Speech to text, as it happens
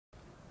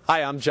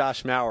Hi, I'm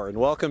Josh Maurer, and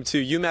welcome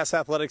to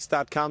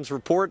Umass-Athletics.com's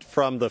report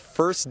from the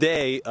first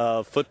day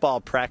of football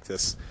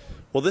practice.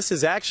 Well, this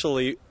is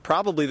actually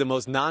probably the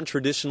most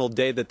non-traditional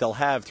day that they'll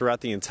have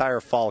throughout the entire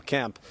fall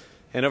camp.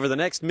 And over the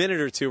next minute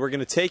or two, we're going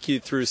to take you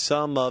through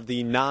some of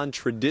the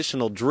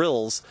non-traditional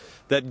drills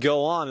that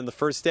go on in the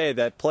first day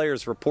that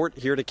players report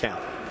here to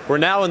camp. We're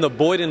now in the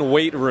Boyden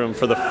weight room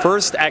for the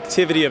first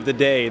activity of the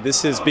day.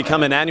 This has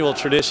become an annual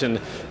tradition.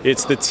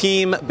 It's the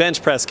team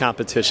bench press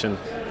competition.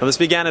 Now, this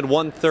began at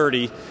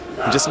 1:30.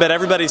 Just about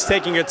everybody's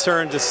taking a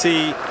turn to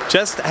see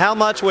just how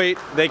much weight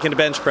they can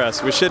bench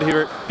press. We should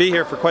be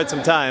here for quite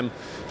some time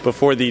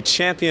before the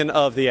champion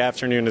of the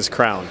afternoon is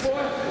crowned.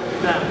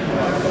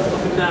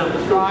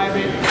 Down, drive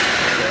it.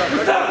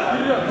 What's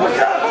up? What's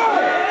up?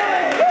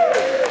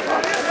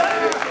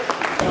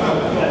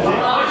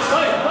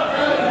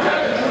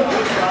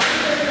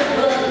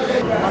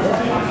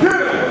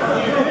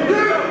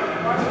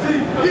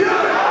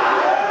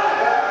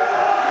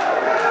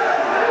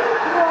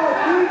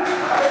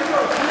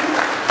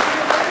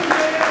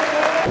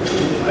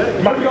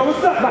 Mario,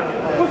 what's up?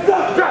 What's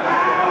up?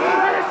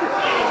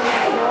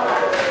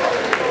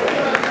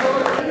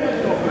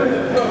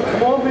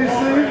 Come on,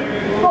 BC.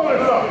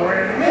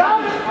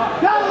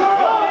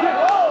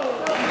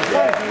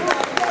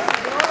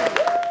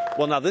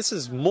 Well, now this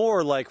is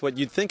more like what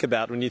you'd think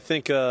about when you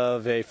think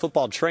of a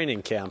football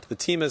training camp. The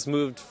team has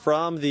moved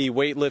from the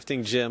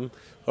weightlifting gym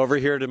over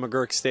here to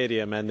McGurk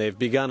Stadium, and they've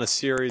begun a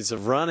series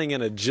of running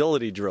and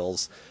agility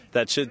drills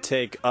that should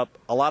take up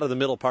a lot of the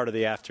middle part of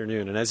the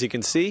afternoon. And as you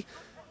can see,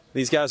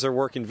 these guys are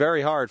working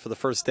very hard for the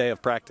first day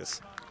of practice.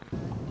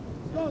 Let's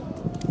go.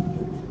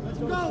 Let's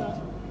go.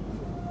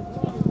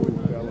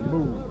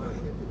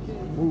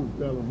 Move,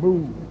 fella,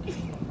 move.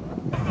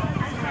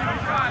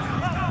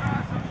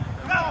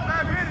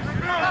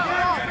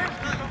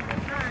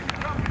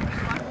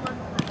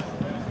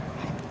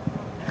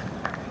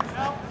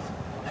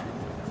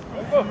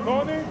 Go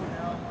on in.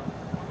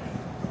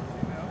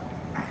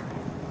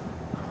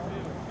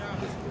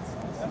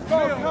 Let's go,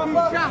 come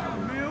up. Let's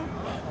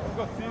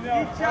go, see now.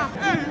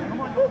 Come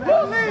on,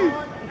 police!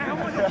 I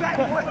want the black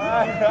one.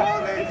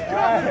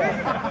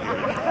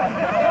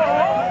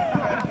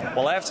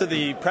 Well, after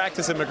the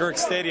practice at McGurk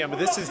Stadium,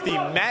 this is the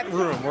mat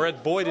room. We're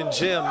at Boyden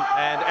Gym,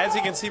 and as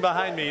you can see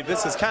behind me,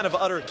 this is kind of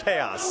utter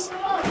chaos. Come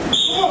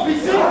on,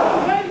 BC.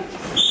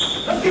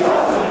 Let's get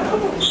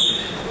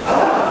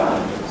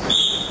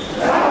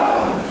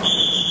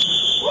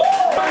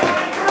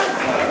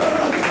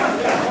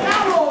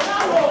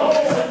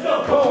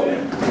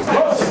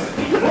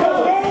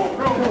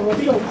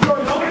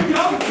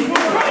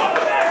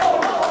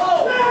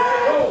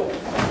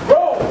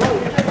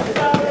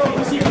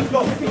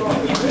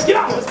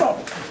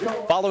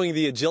Following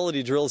the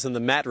agility drills in the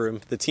mat room,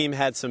 the team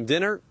had some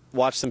dinner,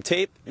 watched some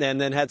tape,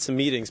 and then had some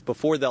meetings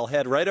before they'll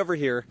head right over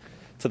here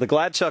to the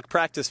Gladchuck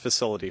practice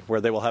facility,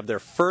 where they will have their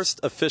first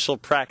official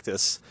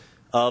practice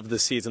of the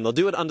season. They'll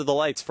do it under the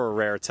lights for a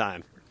rare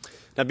time.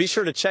 Now be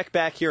sure to check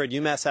back here at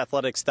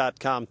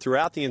UmassAthletics.com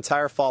throughout the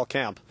entire fall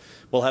camp.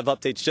 We'll have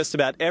updates just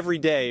about every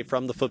day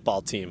from the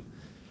football team.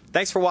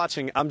 Thanks for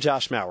watching. I'm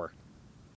Josh Maurer.